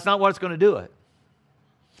 but that's not what's going to do it.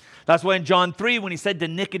 That's why in John 3, when he said to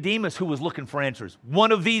Nicodemus, who was looking for answers,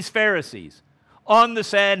 one of these Pharisees on the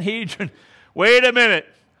Sanhedrin, wait a minute,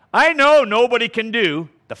 I know nobody can do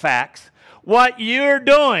the facts, what you're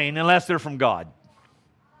doing unless they're from God.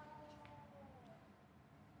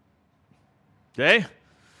 Okay?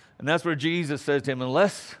 And that's where Jesus says to him,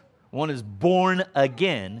 unless one is born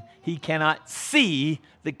again, he cannot see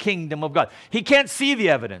the kingdom of God. He can't see the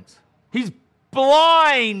evidence. He's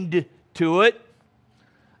blind to it,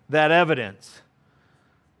 that evidence,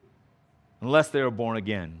 unless they are born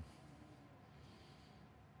again.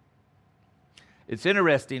 It's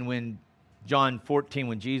interesting when John 14,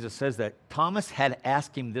 when Jesus says that, Thomas had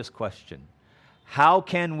asked him this question: how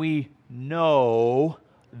can we know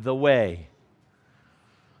the way?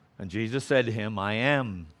 And Jesus said to him, I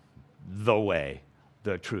am the way,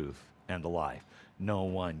 the truth, and the life. No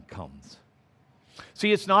one comes.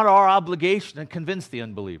 See, it's not our obligation to convince the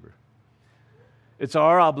unbeliever. It's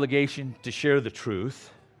our obligation to share the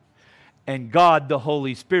truth, and God, the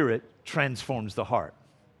Holy Spirit, transforms the heart.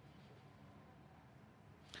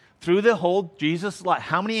 Through the whole Jesus' life,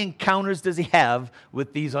 how many encounters does he have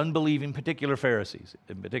with these unbelieving particular Pharisees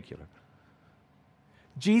in particular?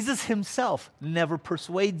 Jesus himself never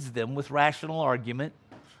persuades them with rational argument,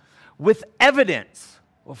 with evidence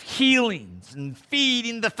of healings and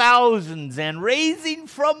feeding the thousands and raising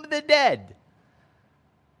from the dead.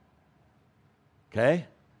 Okay?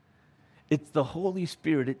 It's the Holy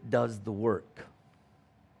Spirit that does the work.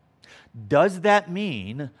 Does that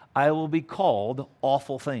mean I will be called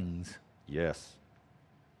awful things? Yes.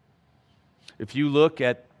 If you look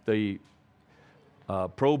at the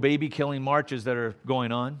pro-baby killing marches that are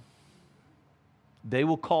going on, they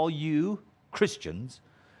will call you, Christians,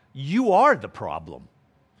 you are the problem.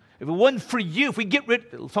 If it wasn't for you, if we get rid,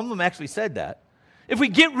 some of them actually said that. If we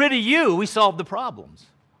get rid of you, we solve the problems.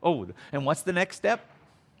 Oh, and what's the next step?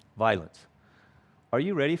 Violence. Are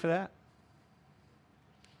you ready for that?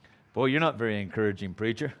 Boy, you're not very encouraging,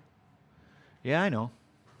 preacher. Yeah, I know.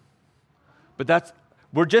 But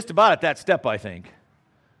we're just about at that step, I think.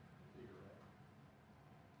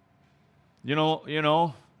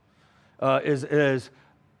 As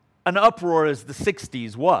an uproar as the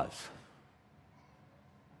 60s was.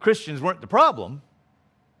 Christians weren't the problem.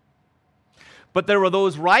 But there were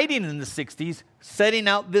those writing in the 60s setting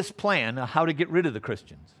out this plan of how to get rid of the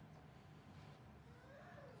Christians.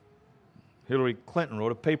 Hillary Clinton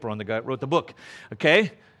wrote a paper on the guy that wrote the book.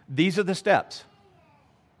 Okay? These are the steps.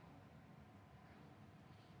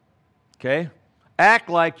 Okay? Act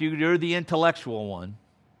like you're the intellectual one.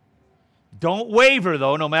 Don't waver,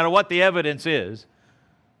 though, no matter what the evidence is.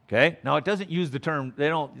 Okay? Now, it doesn't use the term,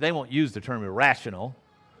 they won't use the term irrational,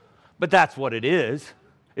 but that's what it is.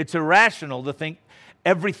 It's irrational to think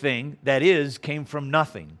everything that is came from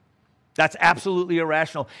nothing. That's absolutely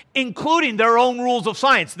irrational, including their own rules of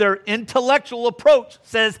science. Their intellectual approach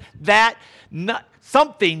says that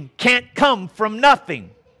something can't come from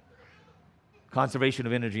nothing. Conservation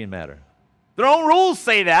of energy and matter. Their own rules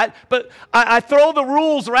say that, but I throw the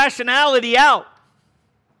rules rationality out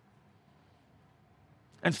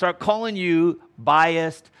and start calling you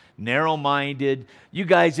biased, narrow-minded. You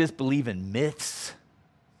guys just believe in myths.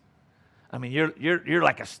 I mean, you're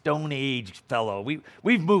like a Stone Age fellow.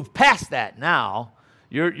 We've moved past that now.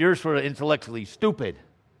 You're sort of intellectually stupid.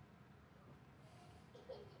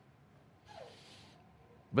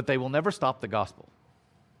 But they will never stop the gospel.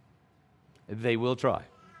 They will try.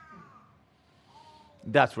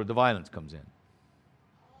 That's where the violence comes in.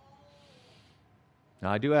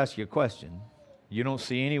 Now, I do ask you a question. You don't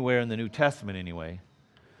see anywhere in the New Testament, anyway,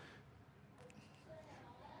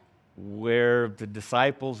 where the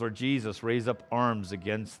disciples or Jesus raise up arms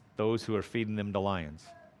against those who are feeding them to lions.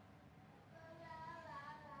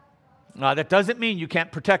 Now, that doesn't mean you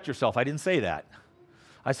can't protect yourself. I didn't say that.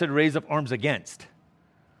 I said raise up arms against.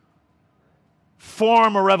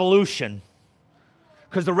 Form a revolution.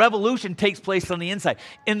 Because the revolution takes place on the inside.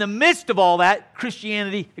 In the midst of all that,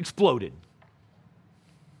 Christianity exploded.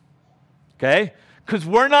 Okay? Because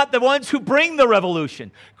we're not the ones who bring the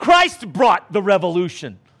revolution. Christ brought the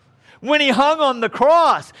revolution. When he hung on the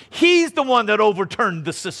cross, he's the one that overturned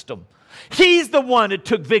the system. He's the one that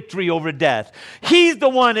took victory over death. He's the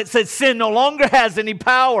one that said sin no longer has any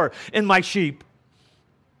power in my sheep.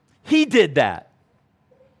 He did that.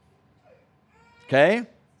 Okay?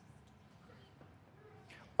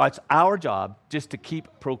 It's our job just to keep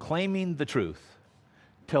proclaiming the truth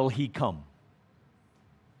till he comes.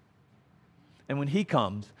 And when he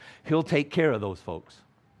comes, he'll take care of those folks.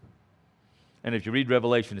 And if you read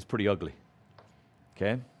Revelation, it's pretty ugly.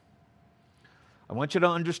 Okay? I want you to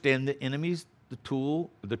understand the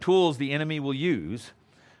tools the enemy will use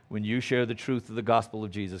when you share the truth of the gospel of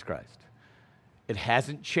Jesus Christ. It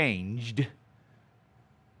hasn't changed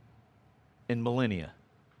in millennia.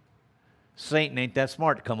 Satan ain't that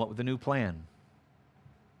smart to come up with a new plan.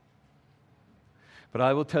 But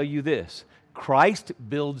I will tell you this. Christ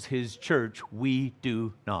builds his church. We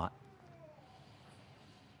do not.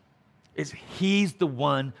 He's the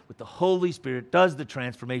one with the Holy Spirit does the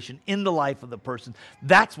transformation in the life of the person.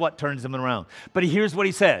 That's what turns them around. But here's what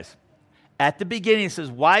he says. At the beginning, he says,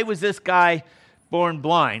 why was this guy born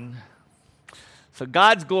blind? So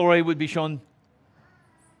God's glory would be shown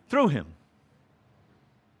through him.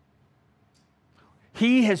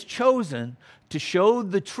 He has chosen to show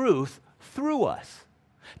the truth through us,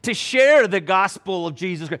 to share the gospel of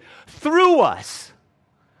Jesus Christ through us.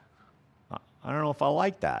 I don't know if I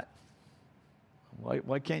like that.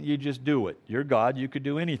 Why can't you just do it? You're God, you could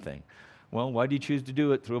do anything. Well, why do you choose to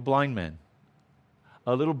do it through a blind man?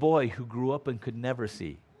 A little boy who grew up and could never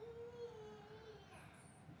see.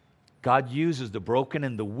 God uses the broken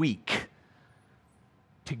and the weak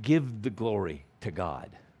to give the glory to God.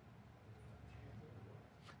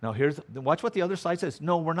 Now watch what the other side says.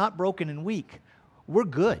 No, we're not broken and weak. We're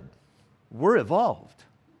good. We're evolved.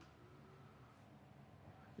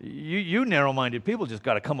 You narrow-minded people just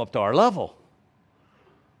got to come up to our level.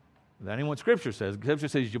 That ain't what Scripture says. Scripture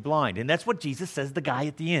says you're blind. And that's what Jesus says to the guy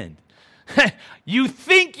at the end. You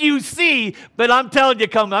think you see, but I'm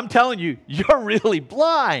telling you, you're really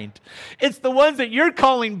blind. It's the ones that you're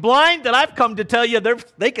calling blind that I've come to tell you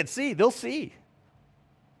they can see. They'll see.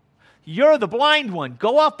 You're the blind one.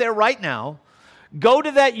 Go out there right now. Go to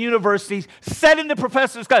that university. Sit in the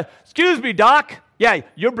professor's class. Excuse me, doc. Yeah,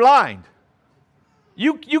 you're blind.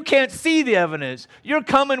 You can't see the evidence. You're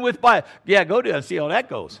coming with bias. Yeah, go to and see how that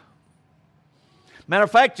goes. Matter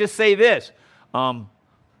of fact, just say this.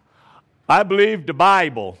 I believe the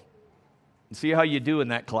Bible. See how you do in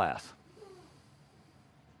that class.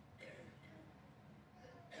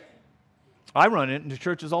 I run it into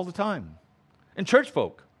churches all the time. And church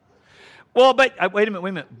folk. Well, but, wait a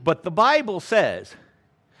minute. But the Bible says,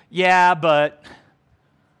 yeah, but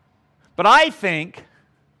I think,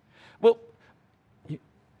 well,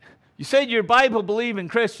 you said you're Bible-believing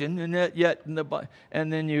Christian, and yet,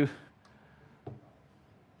 and then you,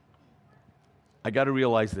 I got to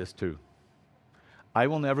realize this too. I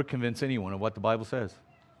will never convince anyone of what the Bible says.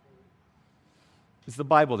 It's the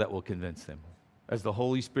Bible that will convince them as the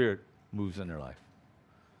Holy Spirit moves in their life.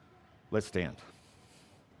 Let's stand.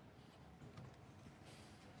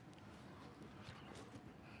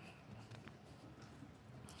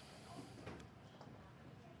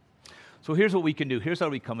 So here's what we can do. Here's how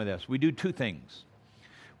we come to this. We do two things.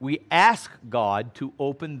 We ask God to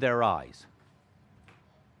open their eyes.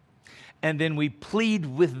 And then we plead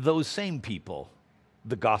with those same people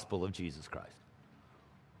the gospel of Jesus Christ.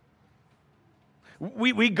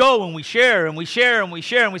 We go and we share and we share and we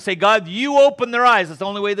share and we say, God, you open their eyes. That's the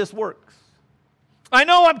only way this works. I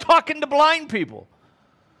know I'm talking to blind people,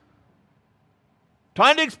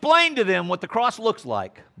 trying to explain to them what the cross looks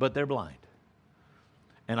like, but they're blind.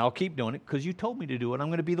 And I'll keep doing it because you told me to do it. I'm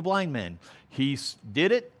going to be the blind man. He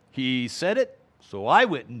did it. He said it. So I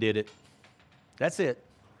went and did it. That's it.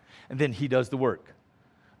 And then he does the work.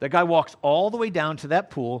 That guy walks all the way down to that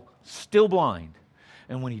pool, still blind.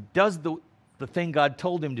 And when he does the thing God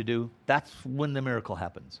told him to do, that's when the miracle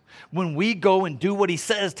happens. When we go and do what he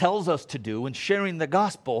tells us to do, and sharing the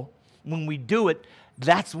gospel, when we do it,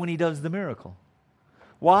 that's when he does the miracle.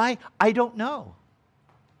 Why? I don't know.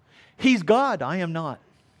 He's God. I am not.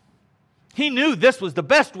 He knew this was the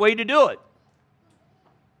best way to do it.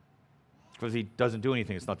 Because he doesn't do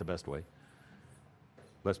anything, it's not the best way.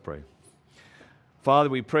 Let's pray. Father,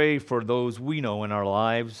 we pray for those we know in our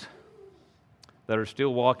lives that are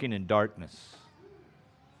still walking in darkness,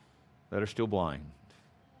 that are still blind.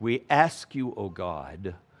 We ask you, O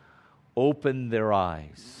God, open their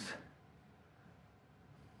eyes.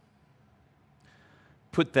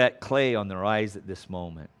 Put that clay on their eyes at this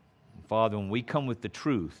moment. Father, when we come with the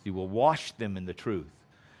truth, you will wash them in the truth,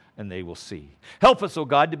 and they will see. Help us, O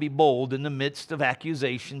God, to be bold in the midst of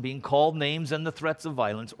accusation, being called names and the threats of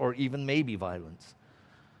violence, or even maybe violence,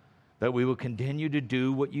 that we will continue to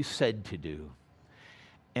do what you said to do.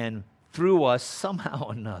 And through us, somehow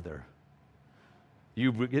or another,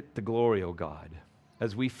 you get the glory, O God,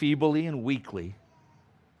 as we feebly and weakly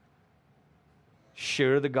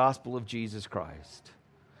share the gospel of Jesus Christ.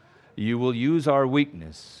 You will use our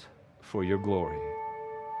weakness for your glory.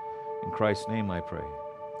 In Christ's name I pray.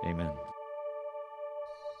 Amen.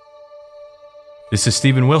 This is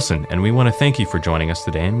Stephen Wilson, and we want to thank you for joining us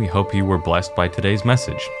today, and we hope you were blessed by today's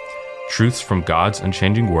message. Truths from God's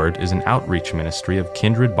Unchanging Word is an outreach ministry of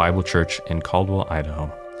Kindred Bible Church in Caldwell,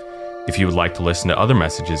 Idaho. If you would like to listen to other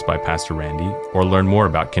messages by Pastor Randy or learn more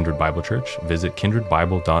about Kindred Bible Church, visit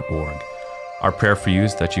kindredbible.org. Our prayer for you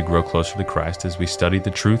is that you grow closer to Christ as we study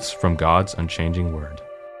the truths from God's unchanging Word.